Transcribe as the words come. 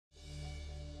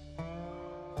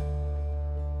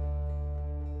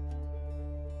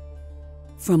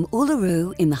From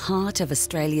Uluru in the heart of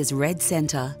Australia's Red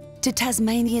Centre to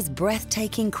Tasmania's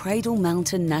breathtaking Cradle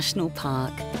Mountain National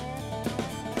Park,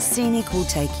 Scenic will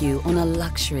take you on a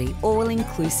luxury,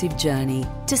 all-inclusive journey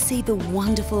to see the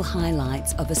wonderful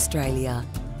highlights of Australia,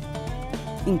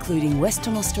 including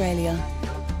Western Australia,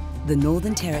 the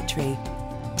Northern Territory,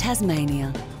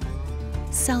 Tasmania,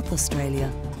 South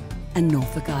Australia and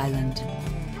Norfolk Island.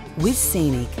 With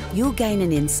Scenic, you'll gain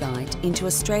an insight into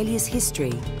Australia's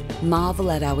history, marvel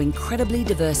at our incredibly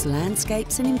diverse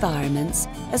landscapes and environments,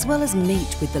 as well as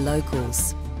meet with the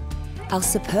locals. Our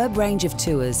superb range of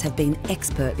tours have been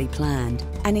expertly planned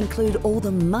and include all the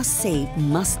must-see,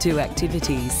 must-do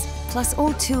activities. Plus,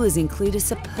 all tours include a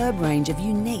superb range of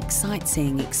unique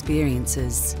sightseeing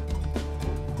experiences.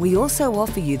 We also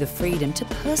offer you the freedom to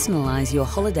personalise your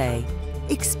holiday.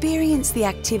 Experience the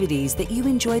activities that you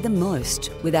enjoy the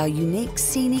most with our unique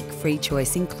Scenic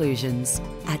Freechoice inclusions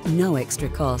at no extra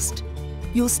cost.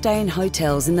 You'll stay in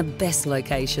hotels in the best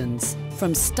locations,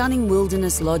 from stunning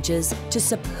wilderness lodges to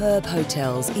superb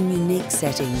hotels in unique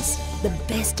settings, the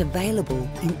best available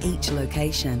in each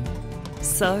location.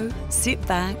 So, sit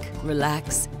back,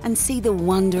 relax and see the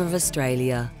wonder of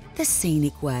Australia, the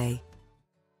Scenic way.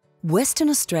 Western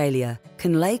Australia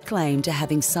can lay claim to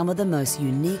having some of the most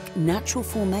unique natural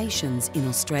formations in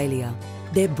Australia.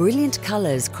 Their brilliant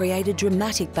colours create a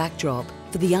dramatic backdrop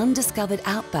for the undiscovered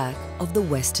outback of the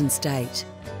Western state.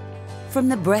 From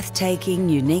the breathtaking,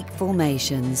 unique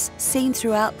formations seen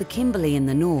throughout the Kimberley in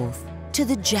the north, to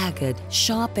the jagged,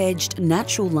 sharp-edged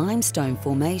natural limestone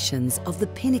formations of the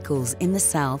Pinnacles in the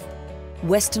south,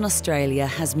 Western Australia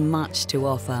has much to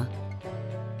offer.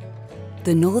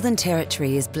 The Northern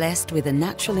Territory is blessed with a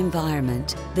natural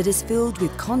environment that is filled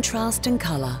with contrast and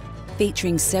colour,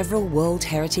 featuring several World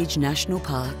Heritage National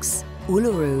Parks,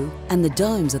 Uluru and the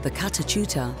domes of the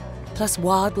Katachuta, plus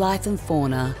wildlife and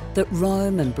fauna that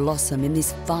roam and blossom in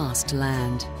this vast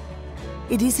land.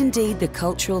 It is indeed the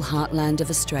cultural heartland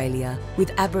of Australia,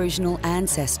 with Aboriginal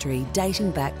ancestry dating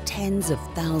back tens of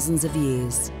thousands of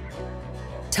years.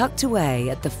 Tucked away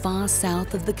at the far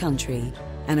south of the country,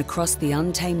 and across the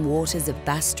untamed waters of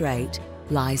Bass Strait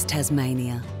lies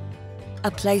Tasmania, a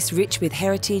place rich with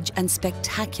heritage and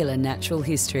spectacular natural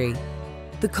history.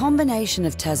 The combination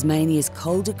of Tasmania's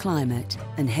colder climate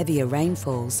and heavier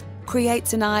rainfalls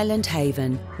creates an island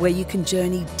haven where you can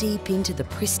journey deep into the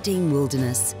pristine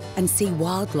wilderness and see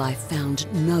wildlife found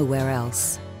nowhere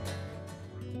else.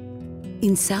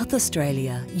 In South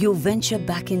Australia, you'll venture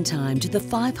back in time to the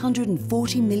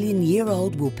 540 million year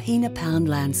old Wilpena Pound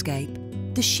landscape.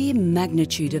 The sheer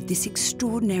magnitude of this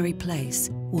extraordinary place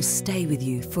will stay with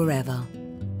you forever.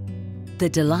 The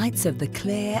delights of the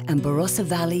Clare and Barossa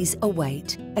valleys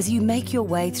await as you make your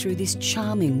way through this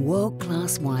charming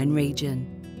world-class wine region.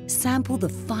 Sample the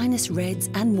finest reds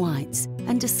and whites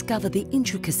and discover the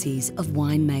intricacies of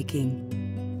winemaking.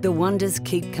 The wonders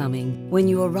keep coming when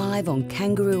you arrive on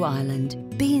Kangaroo Island.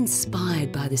 Be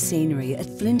inspired by the scenery at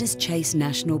Flinders Chase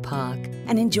National Park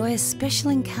and enjoy a special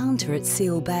encounter at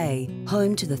Seal Bay,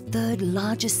 home to the third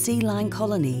largest sea lion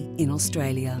colony in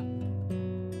Australia.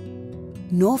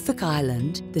 Norfolk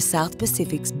Island, the South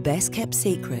Pacific's best kept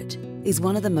secret, is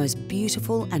one of the most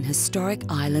beautiful and historic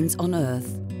islands on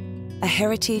Earth. A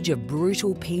heritage of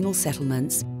brutal penal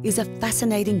settlements is a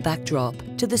fascinating backdrop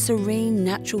to the serene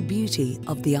natural beauty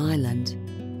of the island.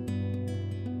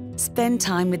 Spend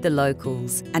time with the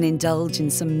locals and indulge in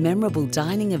some memorable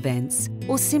dining events,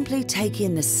 or simply take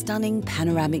in the stunning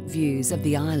panoramic views of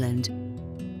the island,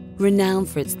 renowned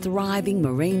for its thriving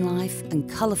marine life and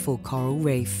colourful coral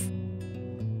reef.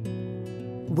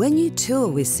 When you tour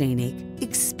with Scenic,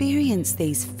 experience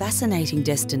these fascinating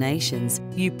destinations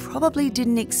you probably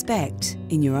didn't expect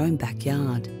in your own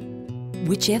backyard.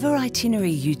 Whichever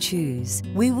itinerary you choose,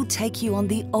 we will take you on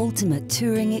the ultimate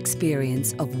touring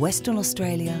experience of Western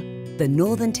Australia, the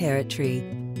Northern Territory,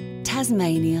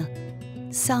 Tasmania,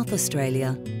 South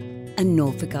Australia and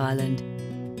Norfolk Island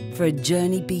for a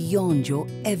journey beyond your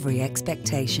every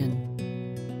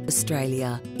expectation.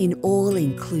 Australia in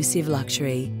all-inclusive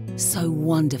luxury, so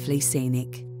wonderfully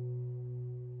scenic.